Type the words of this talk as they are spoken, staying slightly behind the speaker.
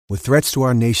With threats to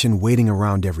our nation waiting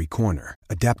around every corner,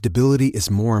 adaptability is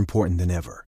more important than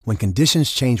ever. When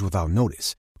conditions change without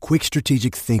notice, quick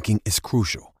strategic thinking is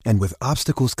crucial. And with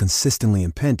obstacles consistently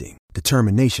impending,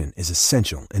 determination is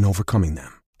essential in overcoming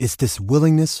them. It's this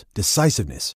willingness,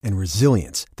 decisiveness, and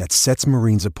resilience that sets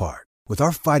Marines apart. With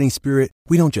our fighting spirit,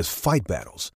 we don't just fight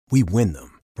battles, we win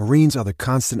them. Marines are the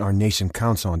constant our nation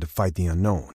counts on to fight the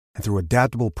unknown. And through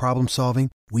adaptable problem solving,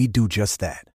 we do just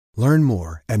that. Learn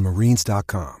more at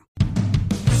marines.com.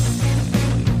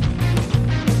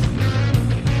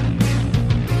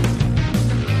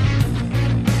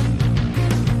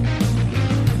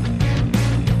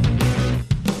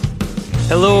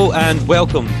 Hello and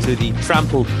welcome to the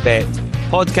Trampled Bet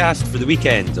podcast for the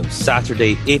weekend of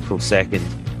Saturday, April 2nd,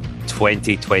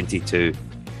 2022.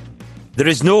 There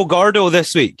is no Gordo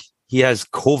this week. He has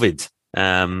COVID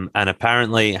and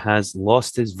apparently has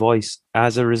lost his voice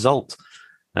as a result.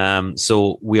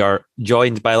 So we are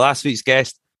joined by last week's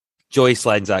guest, Joey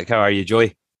Slenzak. How are you,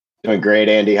 Joey? Doing great,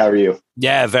 Andy. How are you?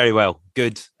 Yeah, very well.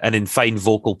 Good. And in fine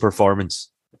vocal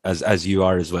performance as you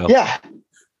are as well. Yeah,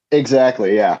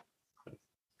 exactly. Yeah.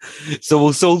 So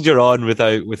we'll soldier on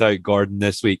without Gordon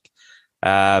this week.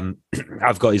 I've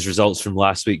got his results from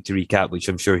last week to recap, which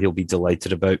I'm sure he'll be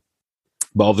delighted about.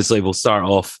 But obviously, we'll start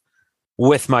off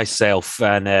with myself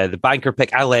and the banker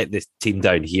pick. I let this team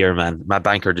down here, man. My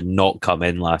banker did not come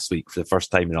in last week for the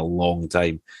first time in a long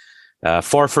time.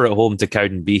 Forfeit at home to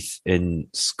Cowdenbeath in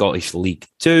Scottish League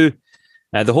 2.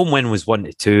 The home win was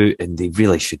 1-2, and they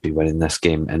really should be winning this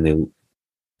game, and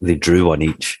they drew one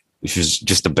each, which was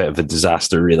just a bit of a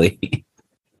disaster, really.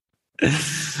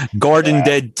 Gordon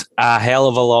did a hell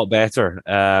of a lot better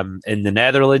in the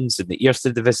Netherlands, in the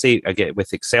Eerste Divisie, again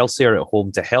with Excelsior at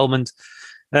home to Helmond.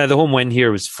 The home win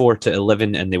here was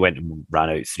 4-11, and they went and ran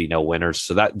out 3-0 winners.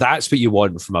 So that's what you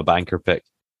want from a banker pick.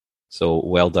 So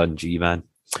well done, G-Man.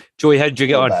 Joey, how did you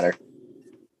get on? Better.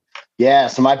 Yeah,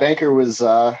 so my banker was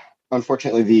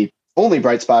unfortunately the only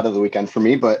bright spot of the weekend for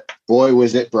me, but boy,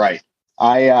 was it bright.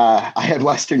 I had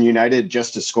Western United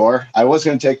just to score. I was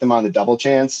going to take them on the double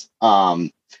chance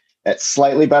at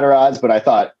slightly better odds, but I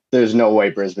thought there's no way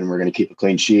Brisbane were going to keep a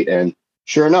clean sheet. And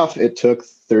sure enough, it took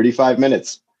 35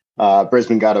 minutes.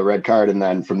 Brisbane got a red card, and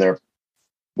then from there,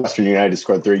 Western United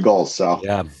scored 3 goals. So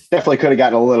yeah, definitely could have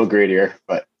gotten a little greedier,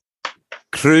 but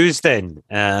cruised in.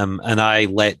 And I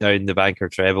let down the banker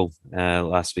treble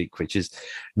last week, which is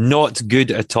not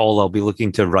good at all. I'll be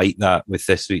looking to right that with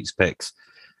this week's picks.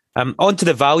 On to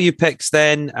the value picks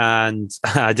then, and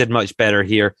I did much better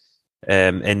here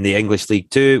in the English League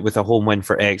 2 with a home win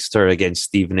for Exeter against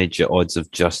Stevenage at odds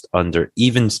of just under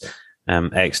evens.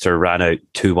 Exeter ran out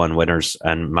 2-1 winners,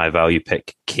 and my value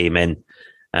pick came in.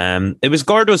 It was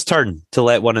Gordo's turn to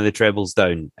let one of the trebles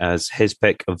down, as his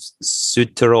pick of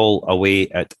Südtirol away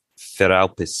at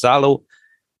Feralpissalo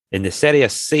in the Serie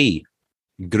C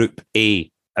Group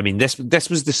A. I mean, this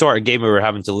was the sort of game we were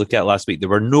having to look at last week. There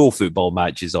were no football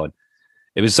matches on.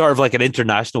 It was sort of like an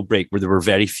international break where there were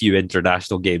very few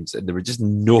international games and there were just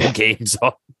no games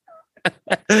on.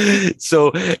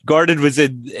 So Gordon was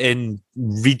in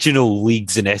regional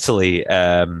leagues in Italy,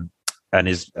 and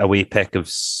his away pick of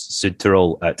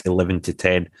Südtirol at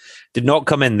 11-10 did not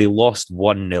come in. They lost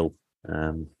 1-0.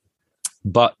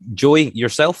 But Joey,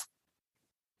 yourself?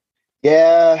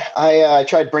 Yeah, I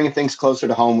tried bringing things closer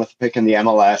to home with picking the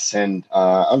MLS, and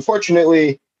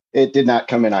unfortunately, it did not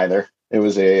come in either.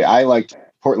 I liked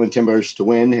Portland Timbers to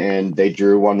win, and they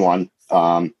drew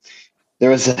 1-1. There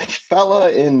was a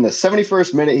fella in the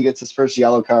 71st minute, he gets his first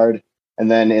yellow card, and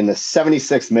then in the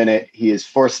 76th minute, he is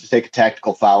forced to take a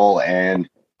tactical foul, and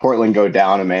Portland go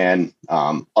down a man,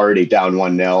 already down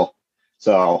 1-0.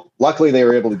 So luckily, they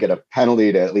were able to get a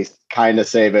penalty to at least kind of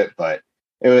save it, but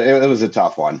it was a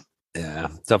tough one. Yeah,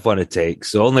 tough one to take.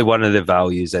 So only one of the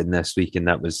values in this week, and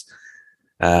that was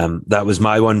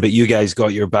my one. But you guys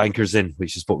got your bankers in,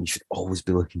 which is what we should always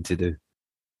be looking to do.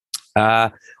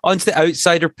 On to the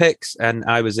outsider picks, and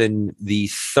I was in the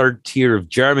third tier of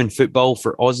German football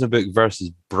for Osnabrück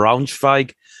versus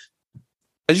Braunschweig.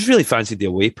 I just really fancied the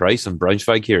away price on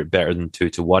Braunschweig here at better than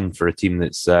 2-1 for a team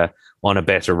that's on a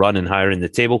better run and higher in the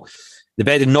table. The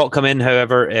bet did not come in,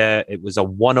 however. It was a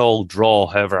 1-1 draw.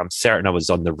 However, I'm certain I was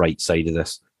on the right side of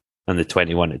this and the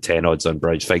 21-10 odds on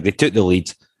Braunschweig. They took the lead.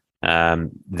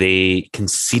 They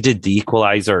conceded the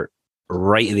equaliser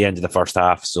right at the end of the first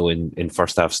half, so in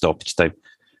first half stoppage time.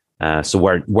 So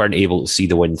weren't able to see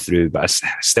the win through, but I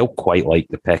still quite like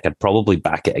the pick. I'd probably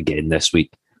back it again this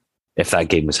week if that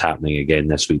game was happening again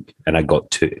this week, and I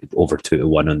got over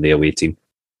 2-1 on the away team.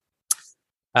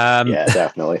 Yeah,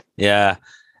 definitely. Yeah.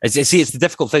 It's the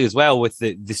difficult thing as well with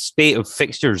the spate of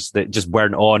fixtures that just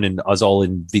weren't on, and us all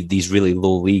in these really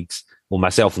low leagues. Well,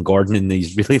 myself and Gordon in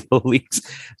these really low leagues.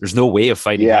 There's no way of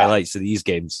finding highlights of these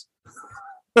games.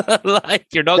 Like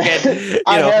you're not getting.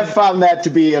 I have found that to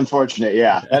be unfortunate.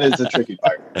 Yeah, that is a tricky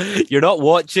part. You're not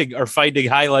watching or finding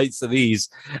highlights of these.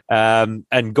 And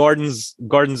Gordon's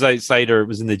outsider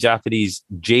was in the Japanese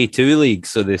J2 league,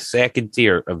 so the second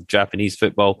tier of Japanese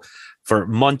football, for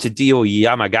Montedio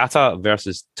Yamagata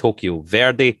versus Tokyo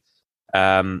Verdy.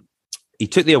 He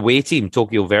took the away team,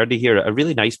 Tokyo Verdy, here at a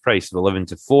really nice price of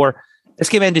 11-4. This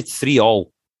game ended 3-3.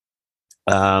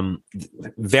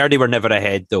 Verdy were never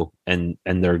ahead though, and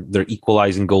their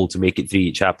equalising goal to make it 3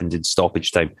 each happened in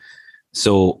stoppage time.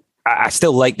 So I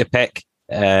still like the pick.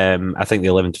 I think the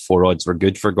 11-4 odds were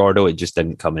good for Gordo. It just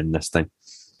didn't come in this time.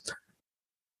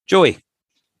 Joey,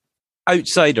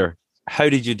 outsider, how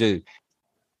did you do?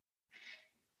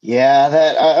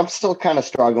 Yeah, I'm still kind of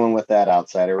struggling with that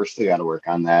outsider. We're still got to work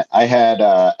on that. I had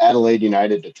Adelaide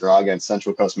United to draw against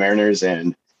Central Coast Mariners,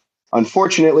 and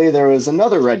unfortunately, there was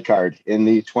another red card in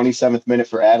the 27th minute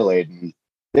for Adelaide, and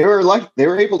they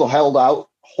were able to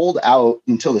hold out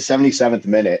until the 77th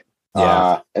minute,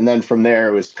 and then from there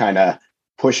it was kind of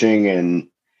pushing, and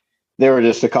there were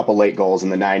just a couple late goals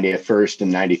in the 91st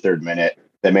and 93rd minute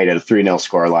that made it a 3-0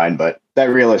 scoreline, but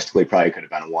that realistically probably could have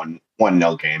been a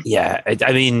 1-0 game. Yeah,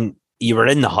 I mean, you were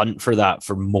in the hunt for that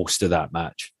for most of that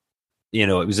match. You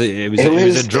know, it was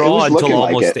a draw until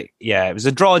almost it was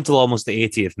a draw until almost the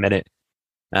 80th minute.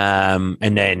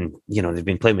 And then, you know, they've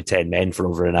been playing with 10 men for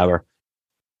over an hour.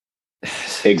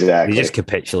 Exactly. They just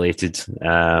capitulated.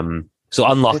 So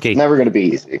unlucky. It's never going to be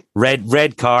easy.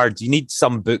 Red card. You need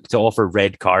some book to offer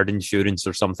red card insurance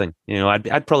or something. You know,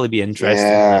 I'd probably be interested.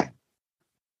 Yeah.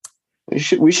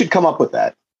 We should come up with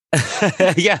that.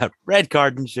 Yeah, red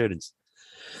card insurance.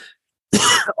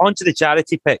 On to the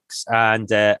charity picks,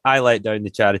 and I let down the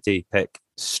charity pick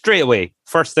straight away.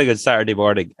 First thing on Saturday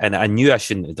morning, and I knew I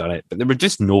shouldn't have done it, but there were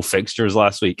just no fixtures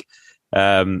last week.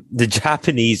 The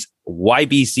Japanese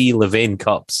YBC Louvain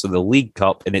Cup, so the League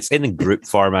Cup, and it's in the group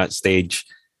format stage,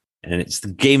 and it's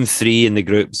game 3 in the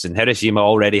groups, and Hiroshima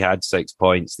already had 6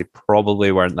 points. They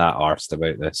probably weren't that arsed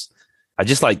about this. I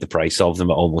just like the price of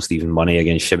them at almost even money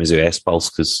against Shimizu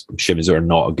S-Pulse, because Shimizu are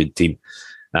not a good team.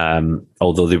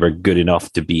 Although they were good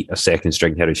enough to beat a second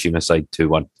string Hiroshima side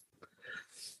 2-1.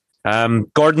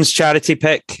 Gordon's charity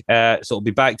pick. So it'll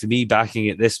be back to me backing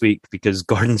it this week because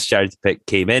Gordon's charity pick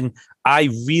came in. I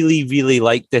really, really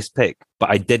liked this pick,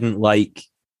 but I didn't like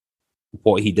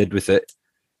what he did with it.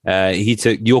 He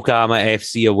took Yokohama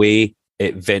FC away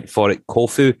at Ventforet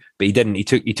Kofu, but he didn't. He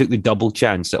took the double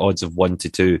chance at odds of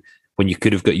 1-2 when you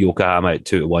could have got Yokohama at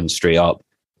 2-1 straight up.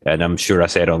 And I'm sure I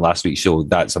said on last week's show,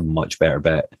 that's a much better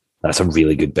bet. That's a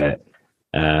really good bet.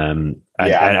 And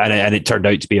it turned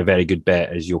out to be a very good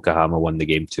bet as Yokohama won the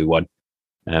game 2-1.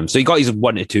 So he got his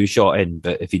 1-2 shot in,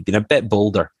 but if he'd been a bit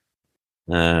bolder,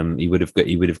 he would have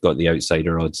got the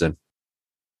outsider odds in.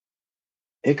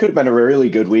 It could have been a really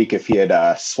good week if he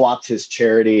had swapped his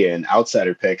charity and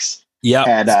outsider picks. Yeah,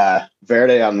 had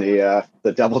Verde on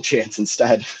the double chance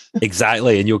instead.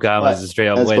 Exactly, and Yokohama is a straight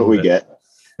up win. That's what we get.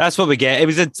 That's what we get.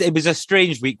 It was a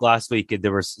strange week last week, and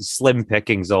there were slim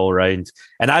pickings all around.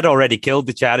 And I'd already killed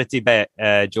the charity bet,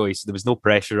 Joyce. So there was no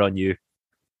pressure on you.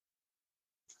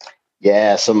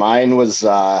 Yeah, so mine was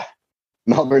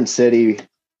Melbourne City,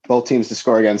 both teams to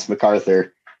score against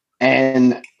MacArthur.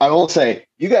 And I will say,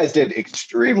 you guys did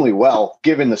extremely well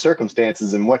given the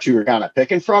circumstances and what you were kind of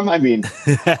picking from. I mean,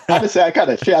 honestly, I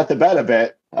kind of shot the bet a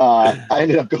bit. I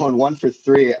ended up going 1 for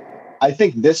 3. I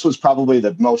think this was probably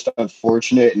the most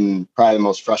unfortunate and probably the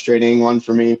most frustrating one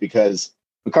for me because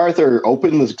MacArthur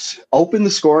opened the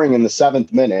scoring in the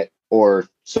 7th minute, or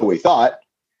so we thought,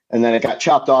 and then it got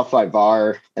chopped off by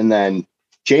VAR. And then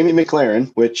Jamie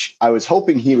McLaren, which I was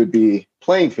hoping he would be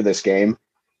playing for this game,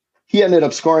 he ended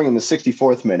up scoring in the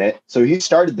 64th minute. So he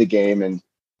started the game, and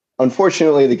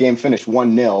unfortunately the game finished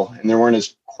 1-0, and there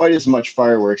weren't quite as much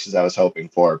fireworks as I was hoping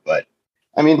for. But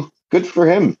I mean, good for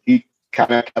him. He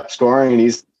kind of kept scoring, and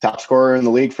he's top scorer in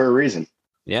the league for a reason.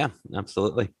 Yeah,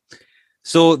 absolutely.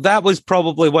 So that was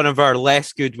probably one of our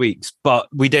less good weeks, but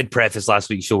we did preface last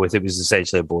week's show with it was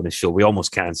essentially a bonus show. We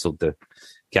almost cancelled the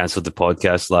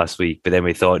podcast last week, but then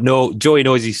we thought, no, Joey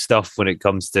knows his stuff when it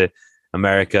comes to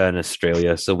America and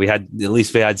Australia. So we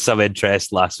had some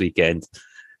interest last weekend.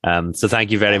 So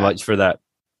thank you very much for that.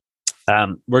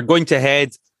 We're going to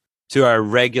head to our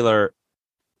regular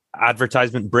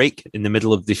advertisement break in the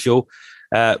middle of the show.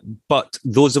 But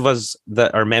those of us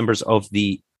that are members of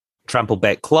the Trample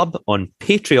Bet Club on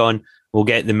Patreon will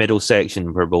get the middle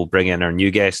section where we'll bring in our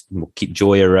new guest and we'll keep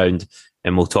Joey around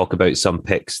and we'll talk about some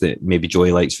picks that maybe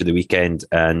Joey likes for the weekend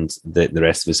and that the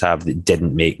rest of us have that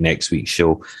didn't make next week's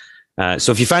show.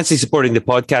 So if you fancy supporting the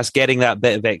podcast, getting that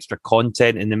bit of extra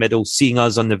content in the middle, seeing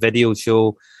us on the video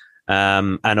show,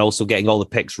 and also getting all the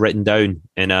picks written down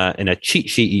in a cheat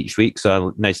sheet each week, so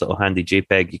a nice little handy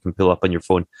JPEG you can pull up on your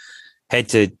phone, head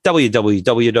to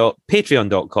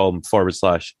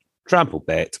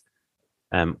www.patreon.com/TrampleBet,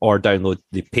 or download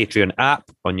the Patreon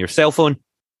app on your cell phone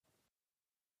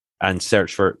and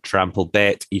search for Trample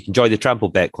Bet. You can join the Trample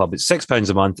Bet Club. It's £6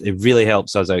 a month. It really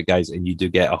helps us out, guys, and you do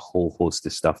get a whole host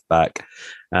of stuff back.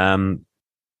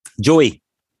 Joey,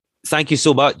 thank you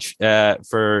so much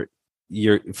for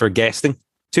guesting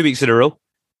 2 weeks in a row.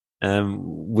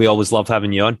 We always love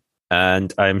having you on,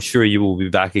 and I'm sure you will be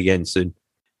back again soon.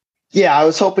 Yeah, I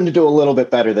was hoping to do a little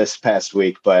bit better this past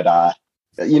week, but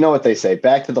you know what they say,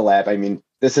 back to the lab. I mean,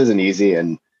 this isn't easy,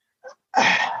 and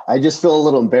I just feel a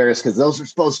little embarrassed because those were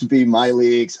supposed to be my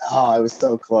leagues. Oh, I was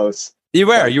so close. You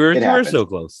were so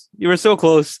close. You were so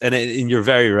close, and you're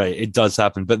very right. It does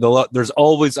happen, but there's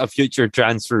always a future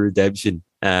transfer redemption.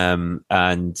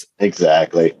 And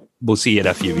exactly, we'll see you in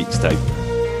a few weeks' time.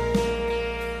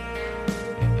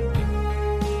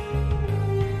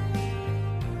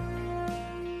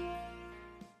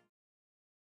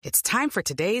 It's time for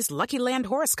today's Lucky Land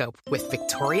horoscope with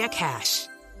Victoria Cash.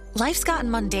 Life's gotten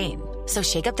mundane, so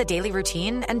shake up the daily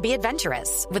routine and be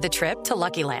adventurous with a trip to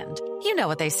Lucky Land. You know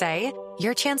what they say,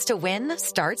 your chance to win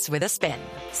starts with a spin.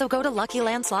 So go to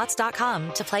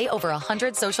LuckyLandSlots.com to play over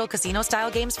 100 social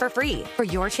casino-style games for free for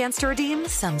your chance to redeem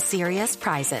some serious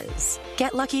prizes.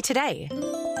 Get lucky today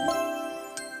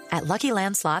at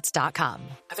LuckyLandSlots.com.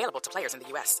 Available to players in the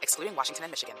U.S., excluding Washington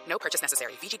and Michigan. No purchase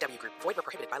necessary. VGW Group. Void where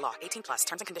prohibited by law. 18+.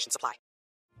 Terms and conditions apply.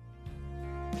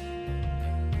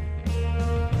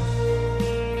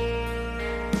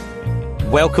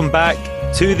 Welcome back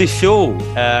to the show.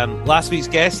 Last week's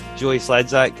guest, Joey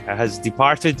Sledzak, has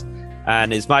departed,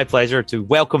 and it's my pleasure to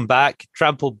welcome back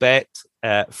Trample Bet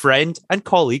friend and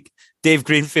colleague, Dave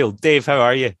Greenfield. Dave, how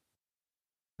are you?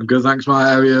 I'm good, thanks, Matt.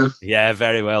 How are you? Yeah,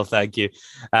 very well, thank you.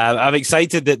 I'm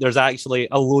excited that there's actually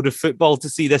a load of football to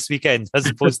see this weekend as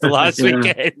opposed to last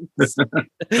weekend.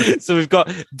 So we've got,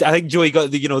 I think Joey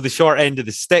got the short end of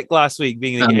the stick last week,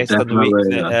 being the guest on the week.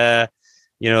 That,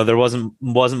 there wasn't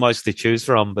much to choose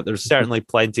from, but there's certainly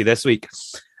plenty this week.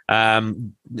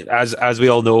 As we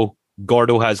all know,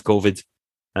 Gordo has COVID.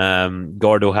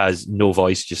 Gordo has no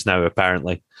voice just now,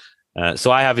 apparently.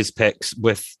 So I have his picks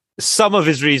with some of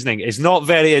his reasoning. It's not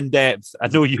very in depth. I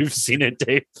know you've seen it,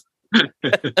 Dave.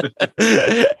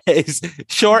 It's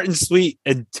short and sweet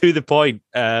and to the point.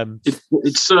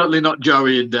 It's certainly not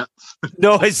Joey in depth.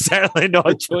 No, it's certainly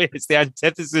not Joey. It's the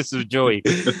antithesis of Joey.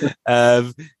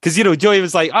 Because Joey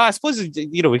was like, I suppose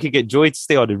we could get Joey to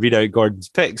stay on and read out Gordon's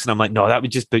picks, and I'm like, no, that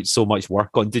would just put so much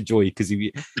work onto Joey because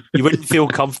he wouldn't feel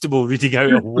comfortable reading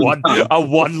out a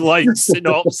one-line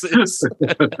synopsis.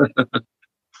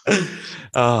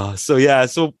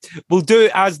 So we'll do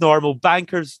it as normal: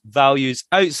 bankers, values,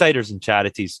 outsiders, and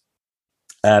charities.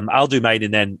 I'll do mine,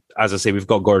 and then, as I say, we've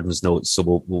got Gordon's notes,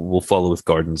 so we'll follow with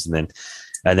Gordon's, and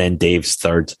then Dave's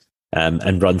third,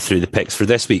 and run through the picks for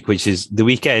this week, which is the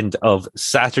weekend of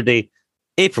Saturday,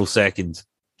 April 2nd,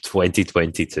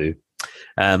 2022.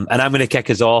 And I'm going to kick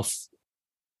us off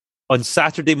on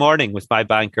Saturday morning with my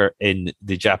banker in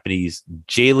the Japanese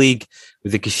J-League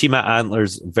with the Kashima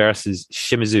Antlers versus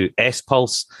Shimizu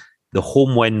S-Pulse. The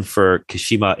home win for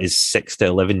Kashima is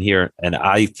 6-11 here, and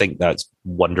I think that's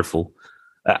wonderful.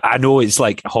 I know it's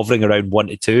like hovering around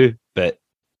 1-2, but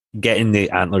getting the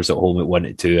Antlers at home at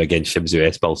 1-2 against Shimizu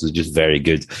S-Pulse is just very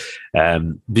good.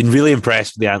 Been really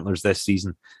impressed with the Antlers this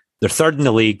season. They're third in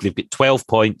the league. They've got 12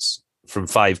 points from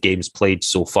 5 games played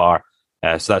so far.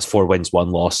 So that's 4 wins,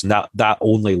 1 loss. And that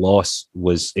only loss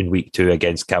was in week 2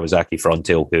 against Kawasaki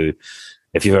Frontale, who,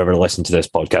 if you've ever listened to this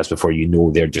podcast before,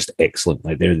 they're just excellent.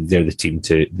 Like they're the team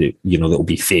that'll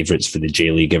be favourites for the J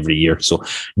League every year. So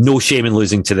no shame in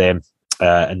losing to them.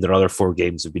 And their other 4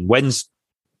 games have been wins.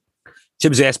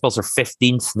 Shimizu S-Pulse are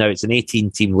 15th. Now it's an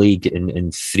 18-team league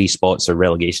in 3 spots or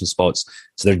relegation spots.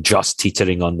 So they're just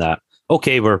teetering on that.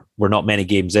 Okay, we're not many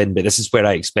games in, but this is where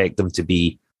I expect them to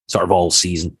be sort of all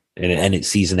season. And its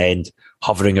season end,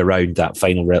 hovering around that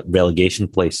final relegation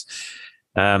place.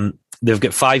 They've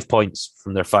got 5 points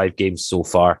from their 5 games so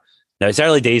far. Now, it's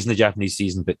early days in the Japanese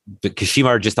season, but Kashima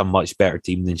are just a much better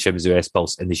team than Shimizu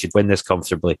S-Pulse, and they should win this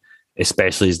comfortably,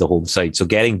 especially as the home side. So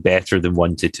getting better than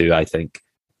 1-2, I think,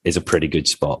 is a pretty good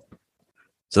spot.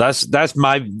 So that's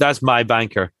my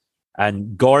banker.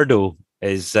 And Gordo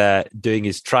is doing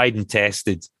his tried and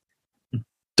tested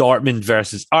Dortmund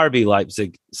versus RB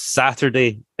Leipzig,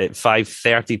 Saturday at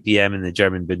 5:30 p.m. in the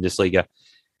German Bundesliga.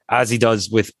 As he does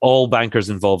with all bankers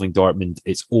involving Dortmund,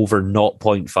 it's over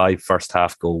 0.5 first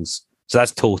half goals. So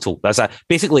that's total. That's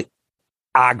basically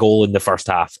a goal in the first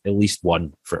half, at least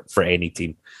one for any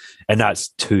team. And that's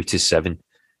 2-7.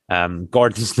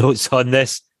 Gordon's notes on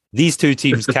this: these two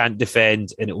teams can't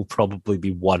defend, and it will probably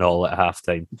be 1-1 at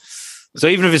halftime. So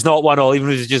even if it's not 1-1, even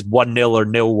if it's just 1-0 or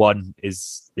 0-1,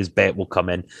 his bet will come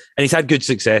in. And he's had good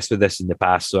success with this in the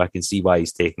past, so I can see why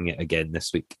he's taking it again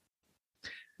this week.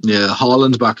 Yeah,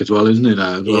 Haaland's back as well, isn't he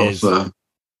now?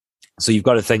 So you've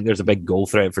got to think there's a big goal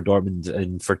threat for Dortmund,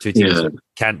 and for two teams that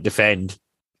can't defend.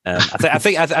 I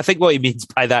think what he means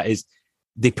by that is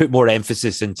they put more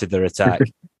emphasis into their attack.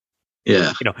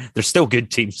 Yeah, they're still good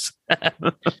teams.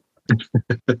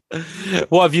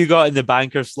 What have you got in the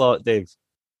banker slot, Dave?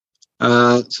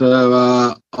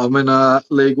 So I'm in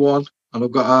League One, and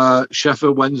I've got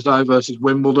Sheffield Wednesday versus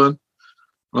Wimbledon.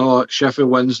 Sheffield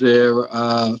Wednesday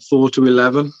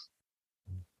 4-11.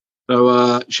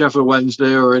 So Sheffield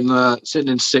Wednesday are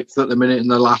sitting in 6th at the minute in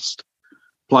the last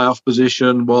playoff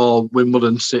position, while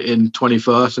Wimbledon sitting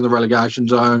 21st in the relegation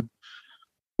zone.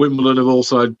 Wimbledon have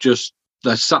also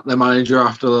they sacked their manager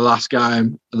after the last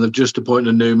game, and they've just appointed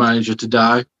a new manager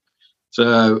today.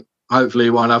 So hopefully he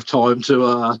won't have time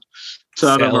to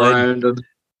turn them around. And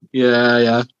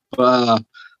yeah. But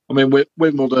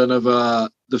Wimbledon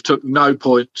they've took no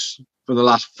points for the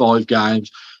last 5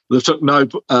 games. They've took no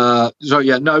points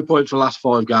for the last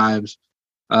 5 games.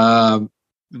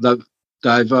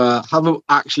 They've haven't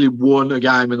actually won a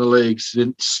game in the league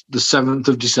since the 7th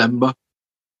of December.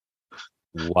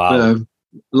 Wow.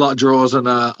 A lot of draws and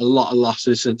a lot of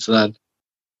losses since then.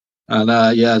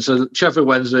 And so Sheffield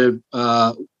Wednesday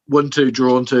 1-2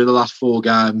 drawn to the last 4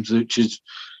 games, which is,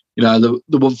 they won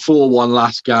 4-1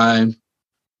 last game.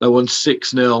 They won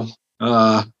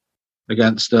 6-0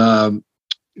 against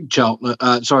Cheltenham.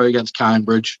 Against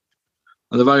Cambridge,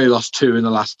 and they've only lost 2 in the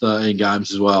last 13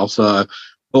 games as well. So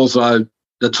also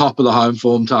the top of the home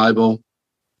form table,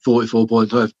 44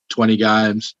 points over 20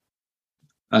 games.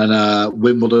 And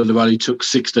Wimbledon have only took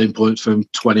 16 points from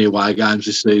 20 away games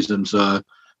this season. So I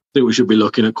think we should be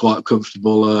looking at quite a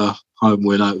comfortable home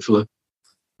win, hopefully.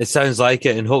 It sounds like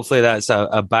it, and hopefully that's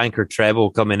a banker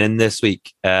treble coming in this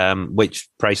week, which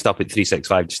priced up at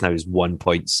 365 just now is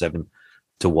 1.7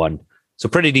 to 1. So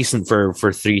pretty decent for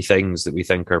 3 things that we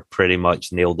think are pretty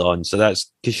much nailed on. So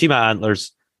that's Kashima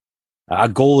Antlers, a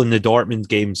goal in the Dortmund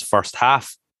game's first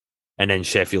half, and then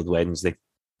Sheffield Wednesday.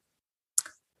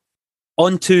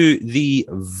 On to the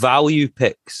value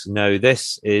picks. Now,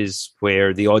 this is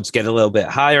where the odds get a little bit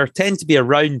higher, tend to be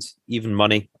around even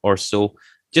money or so,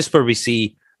 just where we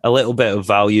see a little bit of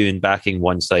value in backing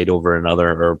one side over another,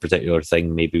 or a particular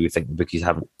thing maybe we think the bookies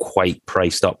haven't quite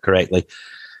priced up correctly.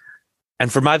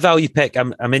 And for my value pick,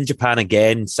 I'm in Japan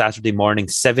again, Saturday morning,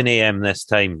 7 a.m. this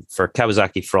time, for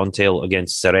Kawasaki Frontale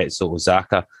against Cerezo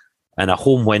Osaka. And a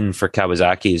home win for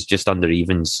Kawasaki is just under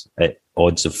evens at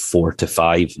odds of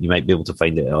 4-5. You might be able to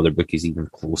find it at other bookies even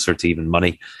closer to even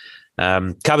money.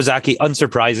 Kawasaki,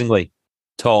 unsurprisingly,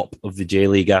 top of the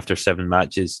J-League after 7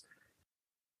 matches.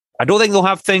 I don't think they'll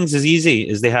have things as easy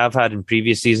as they have had in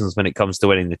previous seasons when it comes to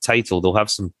winning the title. They'll have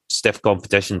some stiff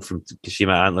competition from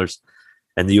Kashima Antlers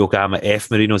and the Yokohama F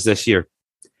Marinos this year.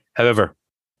 However,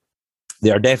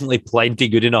 they are definitely plenty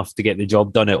good enough to get the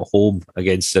job done at home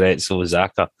against Cerezo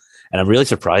Osaka. And I'm really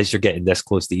surprised you're getting this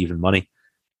close to even money.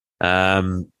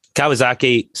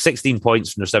 Kawasaki, 16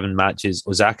 points from their 7 matches.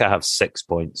 Osaka have 6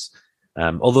 points.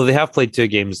 Although they have played 2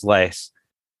 games less.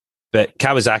 But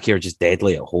Kawasaki are just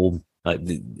deadly at home,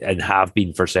 and have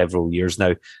been for several years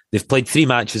now. They've played 3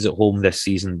 matches at home this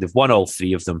season. They've won all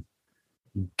 3 of them.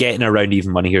 Getting around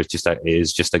even money here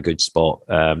is just a good spot.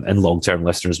 And long-term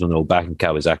listeners will know backing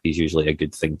Kawasaki is usually a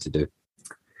good thing to do.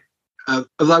 Have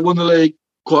they won the league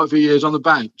quite a few years on the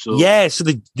bank? So. Yeah, so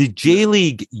the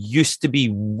J-League used to be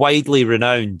widely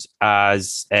renowned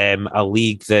as a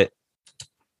league that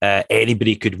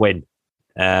anybody could win.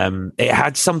 It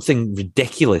had something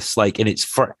ridiculous, like in its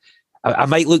first... I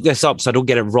might look this up so I don't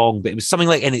get it wrong, but it was something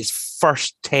like in its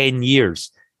first 10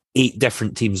 years, 8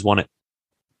 different teams won it.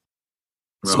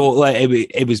 Right. So like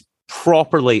it was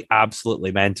properly,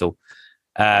 absolutely mental.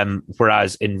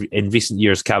 Whereas in recent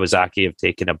years, Kawasaki have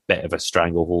taken a bit of a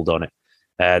stranglehold on it.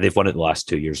 They've won it the last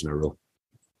 2 years in a row,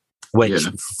 which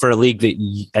for a league that,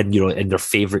 and they're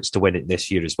favourites to win it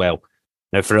this year as well.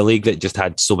 Now, for a league that just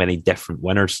had so many different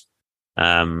winners,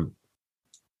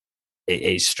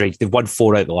 it's strange. They've won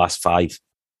 4 out of the last 5. So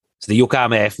the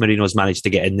Yokohama F Marinos managed to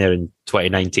get in there in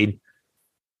 2019,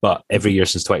 but every year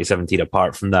since 2017,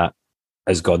 apart from that,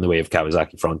 has gone the way of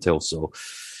Kawasaki Frontale. So,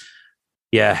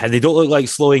 yeah, and they don't look like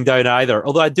slowing down either.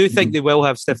 Although I do think they will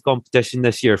have stiff competition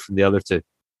this year from the other two.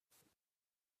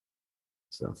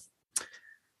 So,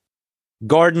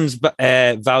 Gordon's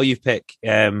value pick,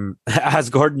 as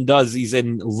Gordon does, he's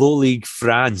in Low League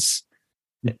France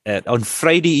on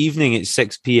Friday evening at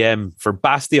 6 p.m. for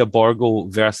Bastia Borgo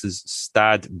versus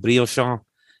Stade Briochin.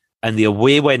 And the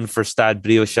away win for Stade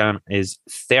Briochin is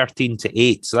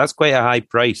 13-8. So that's quite a high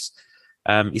price.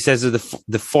 He says that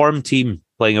the form team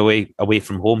playing away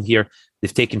from home here,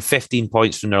 they've taken 15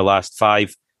 points from their last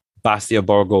 5. Bastia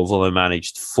Borgo have only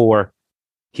managed 4.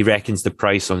 He reckons the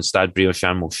price on Stade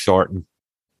Briochin will shorten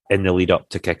in the lead up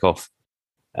to kickoff.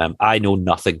 I know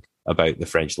nothing about the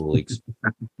French low leagues.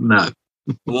 No.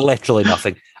 Literally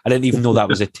nothing. I didn't even know that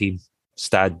was a team,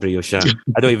 Stade Briochin.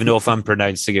 I don't even know if I'm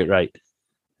pronouncing it right.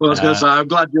 Well, I was going to say, I'm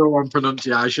glad you're on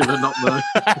pronunciation and not me.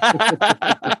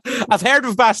 I've heard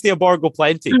of Bastia Borgo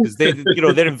plenty because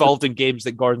they're involved in games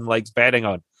that Gordon likes betting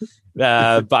on.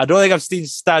 But I don't think I've seen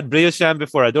Stade Briochin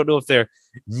before. I don't know if they're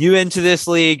new into this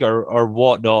league or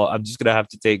whatnot. I'm just going to have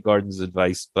to take Gordon's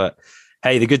advice. But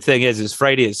hey, the good thing is it's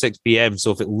Friday at 6 p.m. So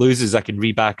if it loses, I can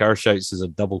reback our shouts as a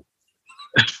double.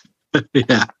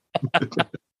 Yeah.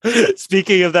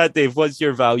 Speaking of that, Dave, what's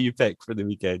your value pick for the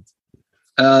weekend?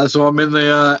 So I'm in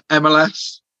the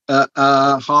MLS at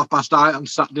 8:30 on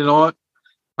Saturday night,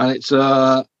 and it's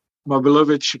my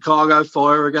beloved Chicago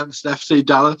Fire against FC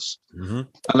Dallas. Mm-hmm.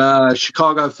 And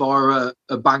Chicago Fire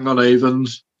are bang on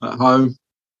evens at home.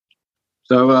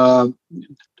 So,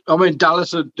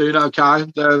 Dallas are doing okay.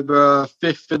 They're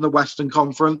 5th in the Western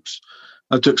Conference.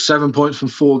 They took 7 points from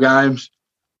 4 games,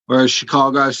 whereas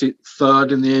Chicago sit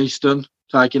 3rd in the Eastern,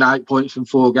 taking 8 points from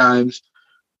 4 games.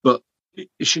 But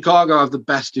Chicago have the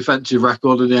best defensive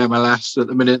record in the MLS at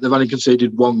the minute. They've only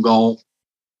conceded 1 goal,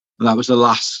 and that was their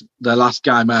last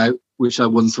game out, which they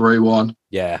won 3-1.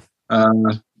 Yeah,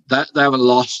 they haven't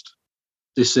lost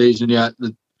this season yet.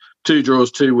 The 2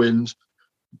 draws, 2 wins.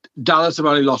 Dallas have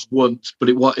only lost once, but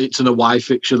it's an away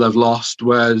fixture they've lost.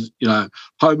 Whereas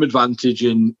home advantage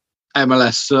in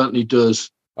MLS certainly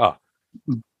does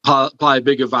play a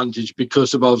big advantage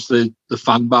because of obviously the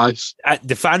fan base.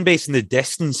 The fan base and the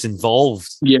distance involved.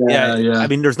 Yeah. I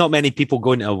mean, there's not many people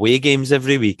going to away games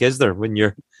every week, is there? When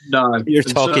you're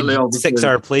talking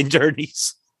 6-hour plane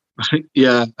journeys.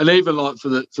 Yeah, and even like for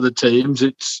the teams,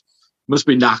 must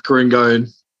be knackering going.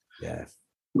 Yeah,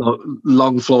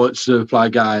 long flights to play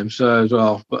games as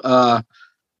well. But our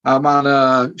man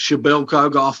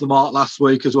Shabilko got off the mark last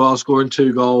week as well, scoring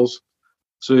 2 goals.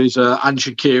 So he's and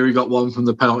Shaqiri got 1 from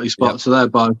the penalty spot. Yep. So they're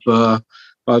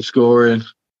both scoring,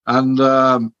 and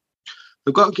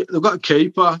they've got a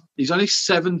keeper. He's only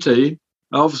 17.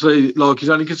 Obviously, he's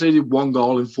only conceded 1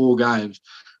 goal in 4 games,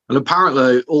 and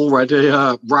apparently already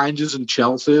Rangers and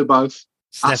Chelsea are both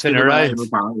sniffing around.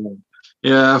 Apparently,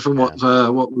 yeah, from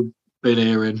what we've been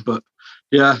hearing. But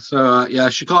yeah, so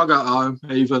Chicago at home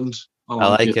evens. I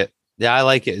like it. Yeah, I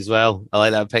like it as well. I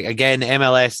like that pick again.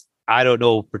 MLS. I don't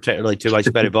know particularly too much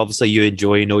about it, but obviously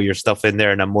you know your stuff in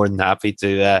there, and I'm more than happy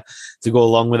to go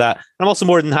along with that. I'm also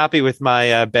more than happy with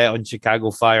my bet on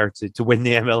Chicago Fire to win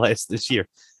the MLS this year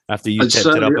after you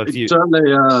tipped it up a few.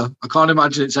 Certainly, I can't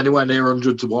imagine it's anywhere near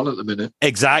 100-1 at the minute.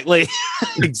 Exactly.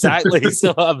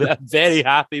 So I'm very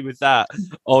happy with that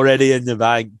already in the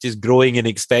bag, just growing in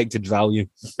expected value.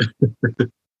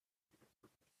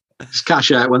 Just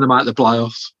cash out when they make the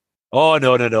playoffs. Oh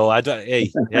no! I don't.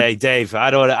 Hey, Dave. I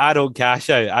don't cash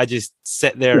out. I just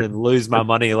sit there and lose my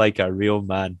money like a real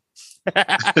man.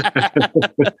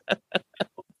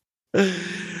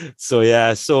 So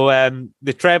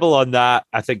the treble on that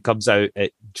I think comes out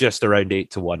at just around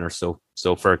 8-1 or so.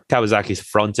 So for Kawasaki's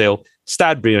Frontale,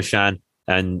 Stade Briochin,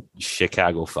 and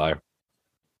Chicago Fire.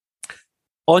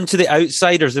 On to the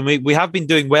outsiders, and we have been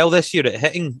doing well this year at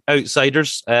hitting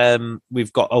outsiders.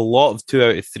 We've got a lot of 2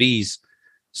 out of 3s.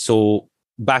 So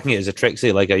backing it as a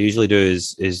Trixie, like I usually do,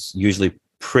 is usually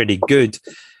pretty good.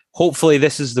 Hopefully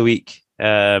this is the week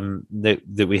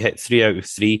that we hit 3 out of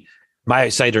 3. My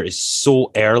outsider is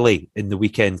so early in the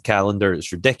weekend calendar.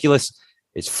 It's ridiculous.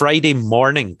 It's Friday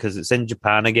morning because it's in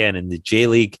Japan again in the J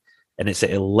League, and it's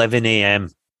at 11 a.m.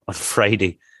 on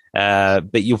Friday.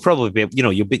 But you'll probably be,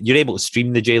 you're able to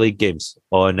stream the J League games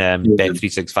on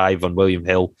Bet365 on William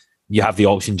Hill. You have the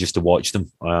option just to watch them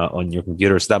on your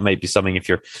computer. So that might be something if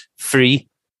you're free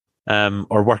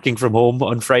or working from home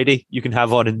on Friday, you can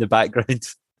have on in the background.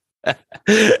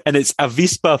 And it's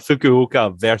Avispa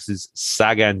Fukuoka versus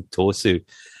Sagan Tosu.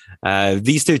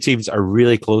 These 2 teams are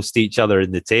really close to each other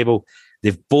in the table.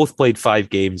 They've both played 5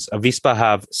 games. Avispa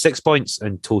have 6 points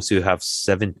and Tosu have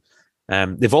 7.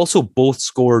 They've also both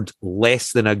scored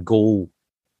less than a goal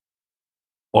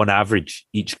on average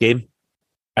each game,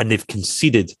 and they've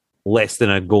conceded less than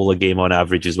a goal a game on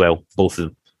average as well, both of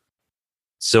them.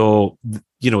 So,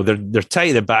 they're tight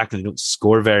at the back and they don't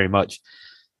score very much.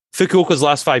 Fukuoka's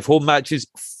last 5 home matches,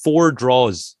 4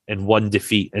 draws and 1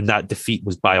 defeat, and that defeat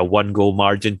was by a 1-goal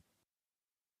margin.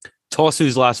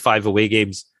 Tosu's last 5 away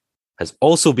games has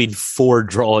also been 4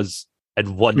 draws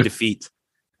and 1 defeat.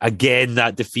 Again,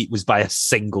 that defeat was by a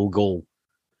single goal.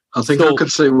 I think I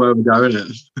could see where we're going at.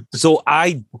 So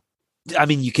I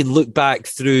mean, you can look back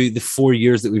through the 4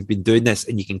 years that we've been doing this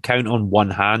and you can count on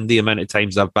one hand the amount of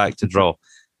times I've backed to draw.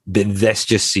 But this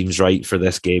just seems right for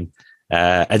this game.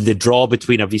 And the draw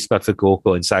between Avispa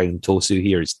Fukuoka and Sagan Tosu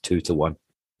here is 2-1.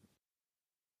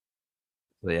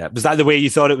 So yeah, was that the way you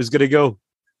thought it was going to go?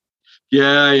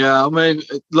 Yeah. I mean,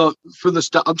 look, from the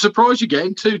start, I'm surprised you're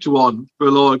getting 2-1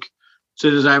 for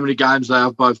seeing as how many games they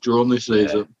have both drawn this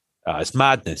season. It's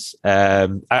madness.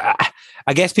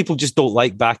 I guess people just don't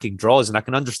like backing draws, and I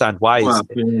can understand why. Well,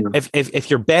 yeah. If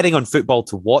you're betting on football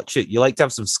to watch it, you like to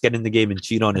have some skin in the game and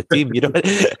cheer on a team. You don't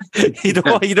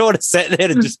want to sit there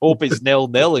and just hope it's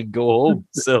 0-0 and go home.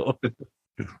 So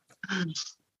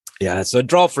yeah, so a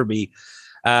draw for me.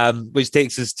 Which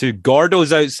takes us to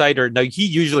Gordo's outsider. Now, he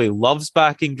usually loves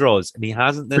backing draws, and he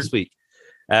hasn't this week.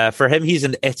 For him, he's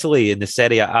in Italy in the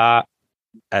Serie A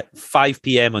at 5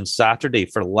 p.m. on Saturday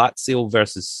for Lazio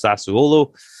versus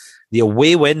Sassuolo. The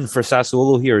away win for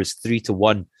Sassuolo here is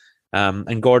 3-1.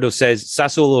 And Gordo says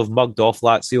Sassuolo have mugged off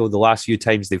Lazio the last few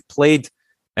times they've played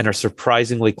and are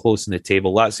surprisingly close in the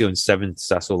table. Lazio in 7th,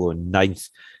 Sassuolo in 9th.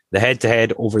 The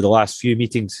head-to-head over the last few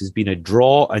meetings has been a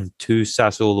draw and 2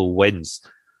 Sassuolo wins.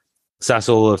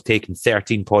 Sassuolo have taken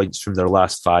 13 points from their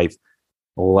last 5.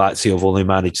 Lazio have only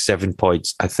managed 7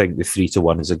 points. I think the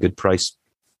 3-1 is a good price.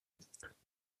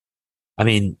 I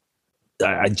mean,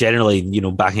 I generally,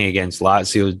 backing against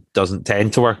Lazio doesn't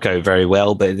tend to work out very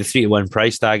well, but the 3-1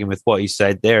 price tag and with what he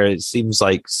said there, it seems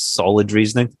like solid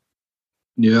reasoning.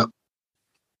 Yeah.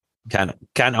 Can't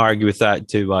argue with that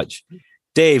too much.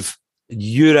 Dave,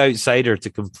 your outsider to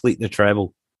complete the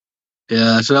treble.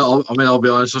 Yeah, so I'll be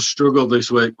honest, I struggled this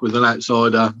week with an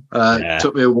outsider. It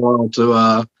took me a while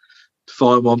to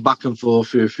find one, back and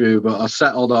forth with a few, but I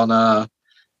settled on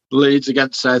Leeds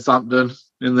against Southampton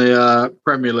in the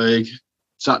Premier League,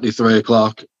 Saturday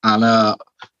 3:00, and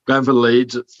going for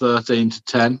Leeds at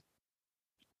 13-10.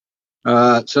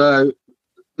 So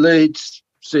Leeds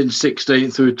in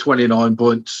 16th through 29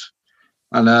 points,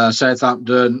 and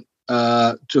Southampton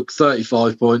took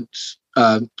 35 points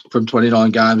from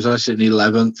 29 games. I sit in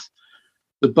 11th.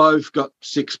 They both got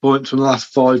 6 points from the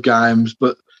last 5 games,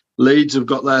 but Leeds have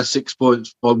got their 6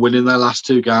 points by winning their last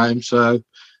 2 games. So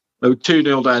they were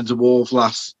 2-0 down to Wolves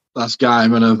last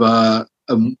game and have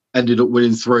ended up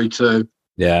winning 3-2.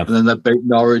 Yeah. And then they beat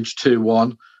Norwich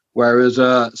 2-1, whereas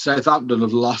Southampton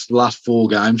have lost the last 4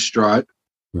 games straight.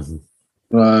 Mm-hmm.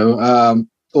 So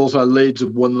also Leeds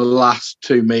have won the last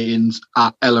 2 meetings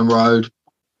at Ellen Road,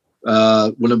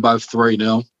 winning both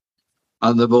 3-0.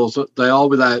 And they are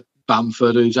without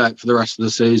Bamford, who's out for the rest of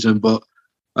the season, but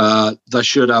they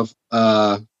should have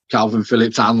Calvin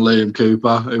Phillips and Liam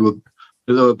Cooper, who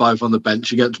were both on the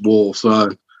bench against Wolves.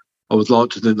 So I would like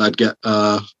to think they'd get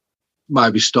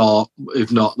maybe start.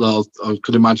 If not, I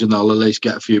could imagine they'll at least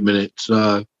get a few minutes.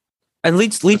 And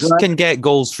Leeds can get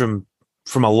goals from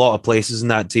a lot of places in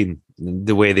that team,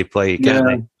 the way they play, can't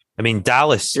they? I mean,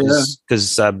 Dallas,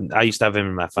 because I used to have him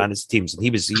in my fantasy teams, and he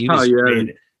was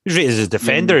rated as a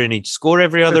defender, and he'd score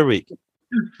every other week.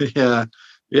 Yeah.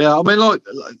 I mean, like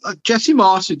Jesse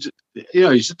Marsh,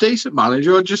 he's a decent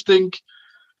manager. I just think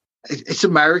it's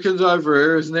Americans over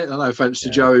here, isn't it? No offense to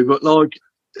Joey, but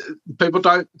people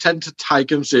don't tend to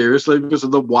take him seriously because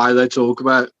of the way they talk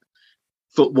about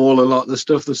football and the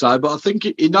stuff they say. But I think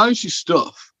he knows his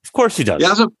stuff. Of course, he does.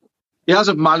 He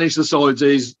hasn't managed the sides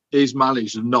he's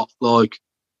managed and not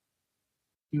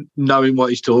knowing what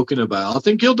he's talking about. I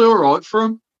think he'll do all right for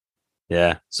him.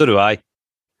 Yeah, so do I.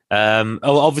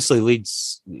 Obviously,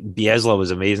 Leeds, Bielsa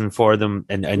was amazing for them,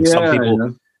 and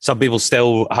some people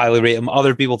still highly rate him.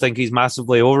 Other people think he's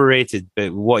massively overrated,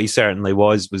 but what he certainly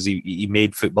was he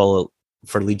made football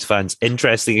for Leeds fans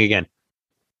interesting again.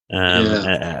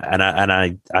 And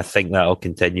I think that'll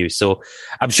continue. So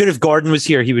I'm sure if Gordon was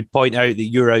here, he would point out that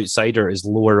your outsider is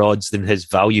lower odds than his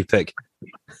value pick.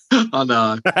 I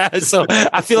know. So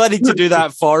I feel I need to do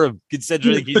that for him,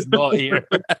 considering he's not here.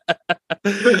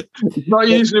 It's not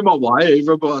usually my way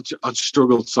either, but I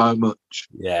struggled so much.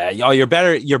 Yeah, you're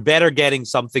better getting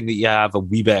something that you have a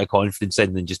wee bit of confidence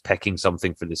in than just picking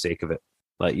something for the sake of it.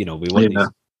 We want these,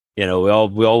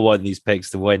 we all want these picks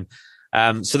to win.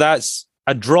 So that's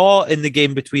a draw in the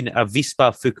game between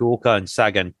Avispa Fukuoka and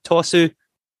Sagan Tosu,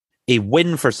 a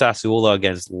win for Sassuolo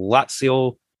against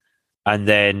Lazio, and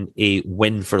then a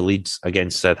win for Leeds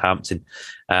against Southampton.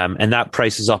 And that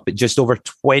price is up at just over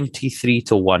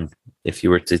 23-1 if you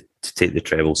were to take the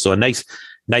treble. So a nice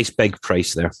big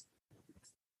price there.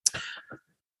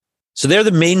 So they're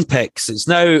the main picks. It's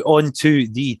now on to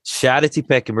the charity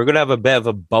pick, and we're going to have a bit of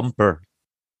a bumper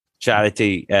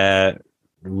charity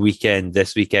weekend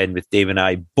this weekend with Dave and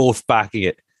I both backing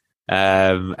it.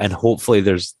 And hopefully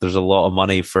there's a lot of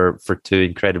money for two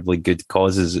incredibly good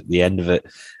causes at the end of it.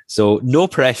 So no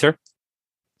pressure.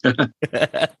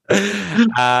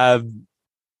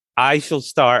 I shall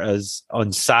start as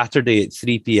on Saturday at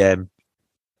 3 p.m.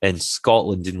 in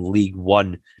Scotland in League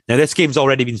One. Now, this game's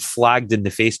already been flagged in the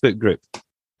Facebook group.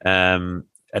 An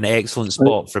excellent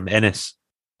spot from Innes.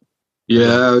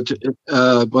 Yeah,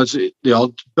 was it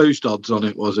the boost odds on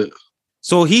it? Was it?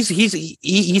 So he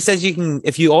says you can,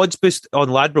 if you odds boost on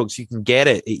Ladbrokes, you can get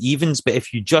it at evens, but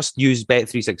if you just use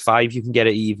Bet365, you can get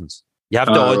it at evens. You have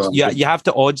to you have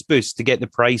to odds boost to get the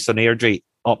price on Airdrie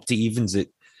up to evens at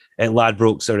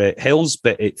Ladbrokes or at Hills,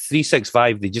 but at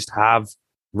 365 they just have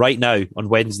right now on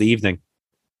Wednesday evening,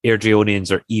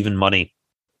 Airdrieonians are even money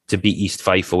to beat East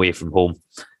Fife away from home.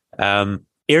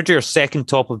 Airdrie are second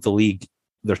top of the league.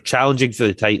 They're challenging for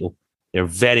the title. They're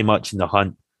very much in the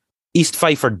hunt. East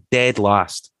Fife are dead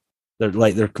last.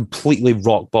 They're completely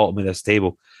rock bottom of this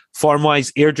table.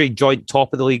 Form-wise, Airdrie joint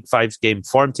top of the League 5's game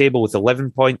form table with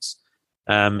 11 points.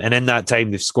 And in that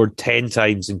time, they've scored 10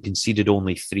 times and conceded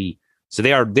only 3. So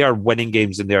they are winning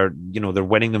games, and they're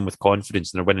winning them with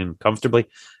confidence, and they're winning them comfortably.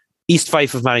 East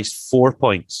Fife have managed 4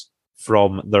 points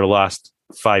from their last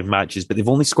 5 matches, but they've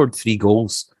only scored 3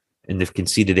 goals and they've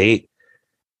conceded 8.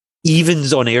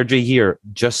 Evens on Airdrie here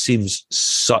just seems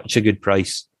such a good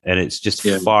price, and it's just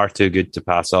far too good to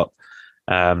pass up.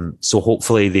 So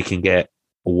hopefully they can get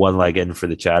one leg in for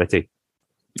the charity.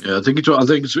 Yeah, I think if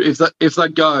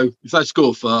they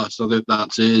score first, I think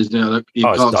that's it. You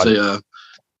can't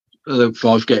see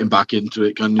Fife getting back into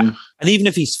it, can you? And even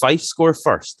if East Fife score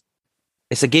first,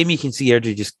 it's a game you can see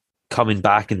Airdrie just coming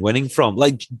back and winning from.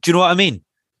 Like, do you know what I mean?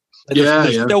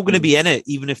 They're still going to be in it,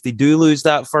 even if they do lose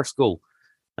that first goal.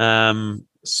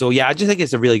 So yeah, I just think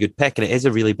it's a really good pick, and it is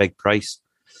a really big price.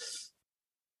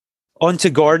 On to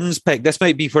Gordon's pick. This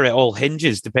might be where it all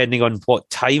hinges, depending on what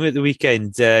time at the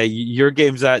weekend your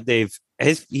game's at, Dave.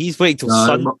 He's waiting till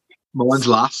Sunday. Mine's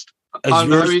last.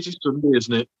 No, it's Sunday,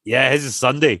 isn't it? Yeah, his is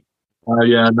Sunday. Oh,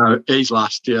 yeah, no, he's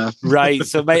last, yeah. Right,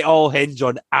 so it might all hinge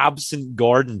on absent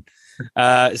Gordon.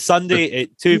 Sunday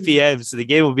at 2 p.m, so the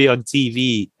game will be on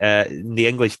TV in the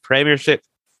English Premiership.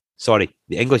 Sorry,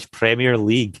 the English Premier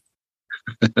League.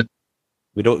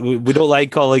 We don't like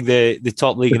calling the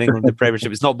top league in England the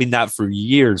Premiership. It's not been that for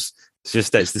years. It's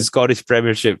the Scottish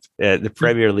Premiership, the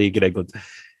Premier League in England.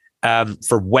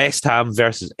 For West Ham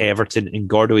versus Everton, and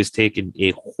Gordo is taking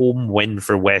a home win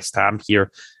for West Ham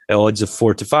here at odds of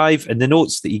 4-5. And the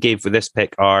notes that he gave for this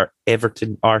pick are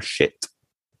Everton are shit.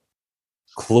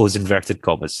 Close inverted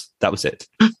commas. That was it.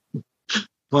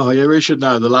 Well, yeah, we should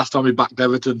know. The last time he backed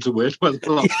Everton to win was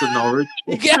the lost to Norwich.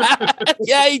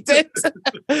 yeah, he did.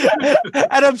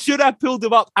 And I'm sure I pulled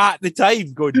him up at the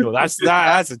time, going, "No,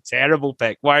 that's a terrible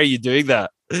pick. Why are you doing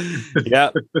that?" Yeah.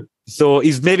 So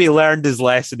he's maybe learned his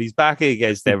lesson. He's backing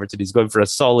against Everton. He's going for a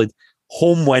solid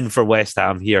home win for West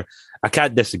Ham here. I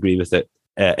can't disagree with it.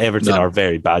 Everton are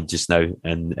very bad just now,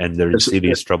 and they're in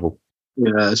serious trouble.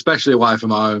 Yeah, especially away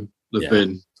from home. They've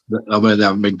been. I mean, they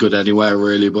haven't been good anywhere,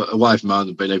 really, but away from home,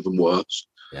 they've been even worse.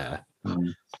 Yeah.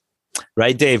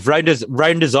 Right, Dave, round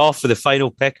us off for the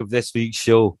final pick of this week's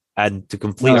show and to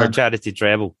complete our charity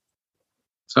treble.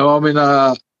 So, I mean,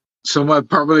 somewhere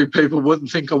probably people wouldn't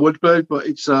think I would be, but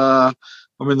it's I'm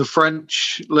in the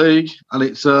French league, and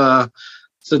it's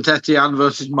Saint Etienne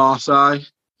versus Marseille,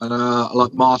 and I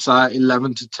like Marseille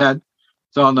 11-10.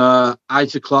 It's on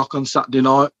 8 o'clock on Saturday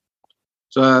night.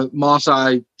 So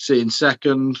Marseille sitting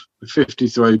second with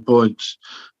 53 points.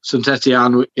 Saint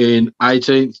Etienne in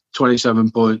 18th,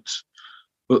 27 points.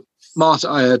 But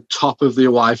Marseille are top of the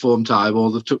away form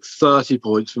table. They took 30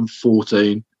 points from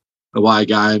 14 away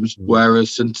games,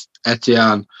 whereas Saint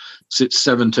Etienne sits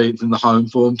 17th in the home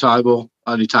form table,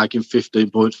 only taking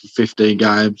 15 points for 15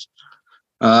 games.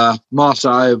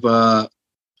 Marseille have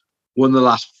won the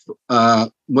last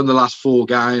 4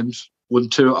 games, won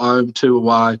 2 at home, 2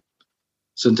 away.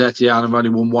 Saint Etienne have only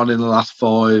won 1 in the last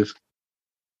 5.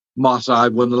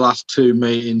 Marseille won the last 2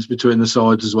 meetings between the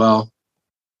sides as well.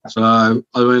 So, I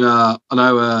mean, I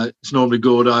know it's normally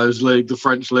Gordo's league, the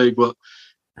French league, but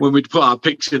when we'd put our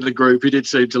picks in the group, he did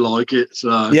seem to like it.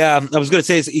 So yeah, I was going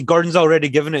to say Gordon's already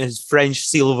given it his French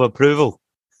seal of approval.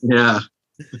 Yeah.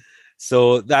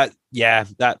 So that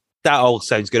all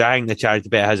sounds good. I think the charity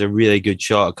bet has a really good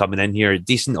shot at coming in here.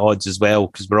 Decent odds as well,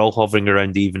 because we're all hovering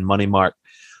around the even money mark.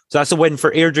 So that's a win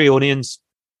for Airdrieonians,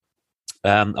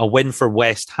 a win for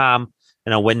West Ham,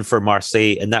 and a win for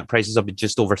Marseille. And that price is up at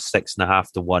just over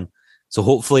 6.5 to 1. So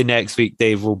hopefully next week,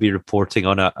 Dave will be reporting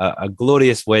on a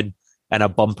glorious win and a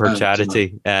bumper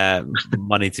charity,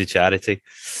 money to charity.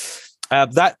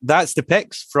 That's the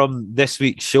picks from this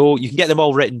week's show. You can get them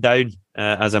all written down,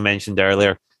 as I mentioned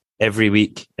earlier, every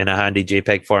week in a handy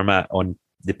JPEG format on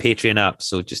the Patreon app.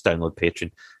 So just download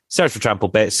Patreon, search for Trample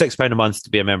Bet, £6 a month to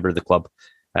be a member of the club.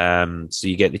 So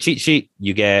you get the cheat sheet,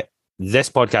 you get this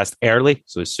podcast early,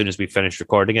 so as soon as we finish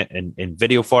recording it in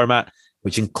video format,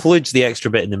 which includes the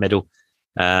extra bit in the middle.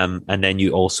 And then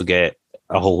you also get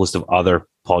a whole list of other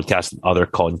podcasts and other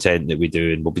content that we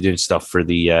do, and we'll be doing stuff for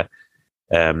the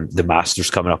Masters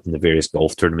coming up in the various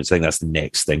golf tournaments. I think that's the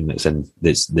next thing that's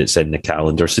in the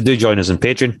calendar. So do join us on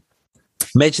Patreon.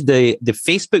 Mention the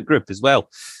Facebook group as well.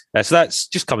 So that's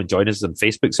just come and join us on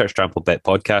Facebook. Search Trample Bet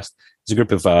Podcast. There's a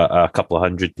group of a couple of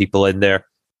hundred people in there,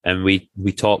 and we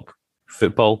talk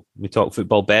football. We talk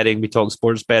football betting. We talk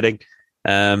sports betting.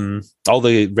 All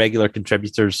the regular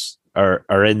contributors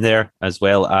are in there, as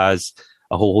well as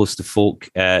a whole host of folk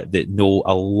that know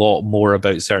a lot more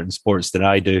about certain sports than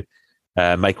I do.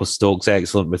 Michael Stokes,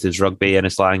 excellent with his rugby and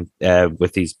his slang,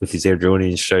 with his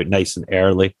Airdrieonians shout nice and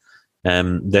early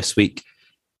this week.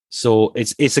 So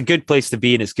it's a good place to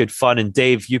be, and it's good fun. And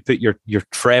Dave, you put your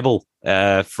treble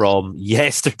from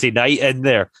yesterday night in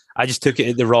there. I just took it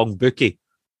at the wrong bookie.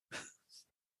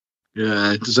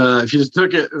 Yeah, if you just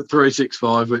took it at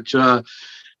 365, which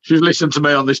if you've listened to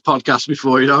me on this podcast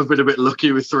before, you know I've been a bit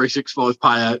lucky with 365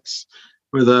 payouts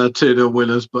with 2-0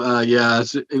 winners. But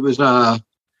it was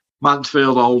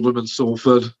Mansfield, Oldham, and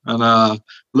Salford, and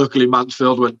luckily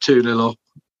Mansfield went 2-0 up,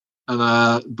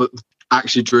 and but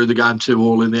actually drew the game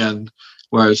 2-2 in the end,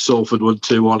 whereas Salford won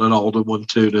 2-1 and Oldham won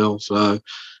 2-0. So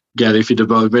again, if you'd have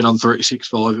both been on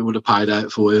 365, it would have paid out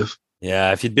for you.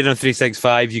 Yeah, if you'd been on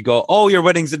 365, you got all your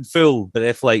winnings in full. But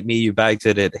if, like me, you bagged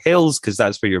it at Hills, because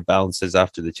that's where your balance is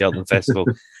after the Cheltenham Festival,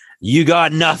 you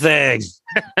got nothing.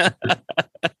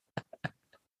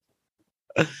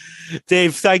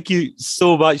 Dave, thank you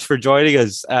so much for joining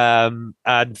us,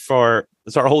 and for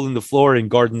sort of holding the floor in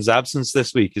Gordon's absence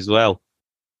this week as well.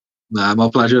 Nah, my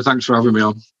pleasure. Thanks for having me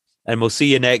on. And we'll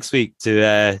see you next week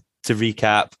to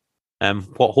recap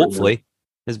what hopefully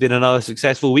has been another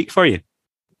successful week for you.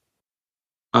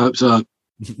 I hope so.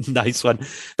 Nice one.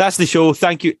 That's the show.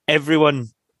 Thank you,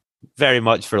 everyone, very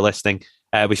much for listening.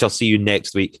 We shall see you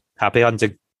next week. Happy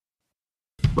hunting.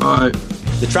 Bye.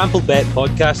 The Trample Bet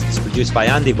podcast is produced by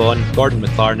Andy Vaughan, Gordon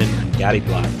McLarnon, and Gary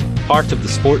Black, part of the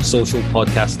Sports Social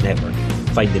Podcast Network.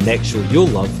 Find the next show you'll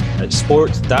love at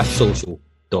sport-social.co.uk.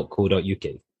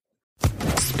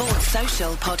 Sports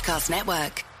Social Podcast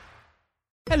Network.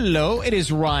 Hello, it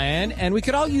is Ryan, and we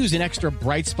could all use an extra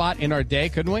bright spot in our day,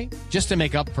 couldn't we? Just to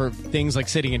make up for things like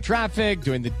sitting in traffic,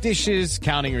 doing the dishes,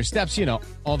 counting your steps,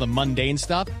 all the mundane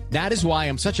stuff. That is why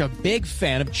I'm such a big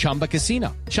fan of Chumba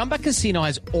Casino. Chumba Casino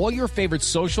has all your favorite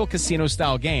social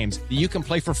casino-style games that you can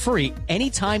play for free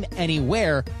anytime,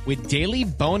 anywhere with daily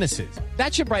bonuses.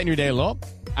 That should brighten your day a little.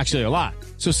 Actually, a lot.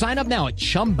 So sign up now at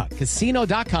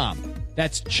ChumbaCasino.com.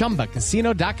 That's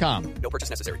ChumbaCasino.com. No purchase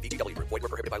necessary. VGW Group. Void where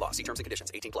prohibited by law. See terms and conditions.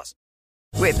 18+.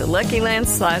 With the Lucky Land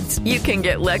Slots, you can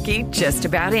get lucky just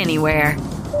about anywhere.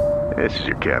 This is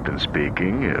your captain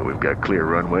speaking. We've got clear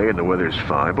runway and the weather's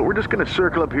fine, but we're just going to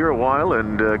circle up here a while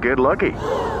and get lucky.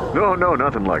 No,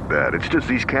 nothing like that. It's just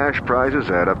these cash prizes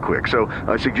add up quick. So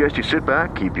I suggest you sit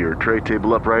back, keep your tray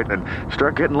table upright, and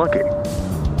start getting lucky.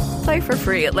 Play for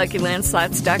free at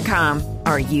LuckyLandSlots.com.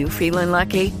 Are you feeling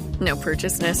lucky? No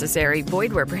purchase necessary.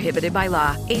 Void where prohibited by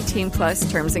law.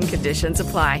 18+ terms and conditions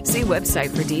apply. See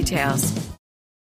website for details.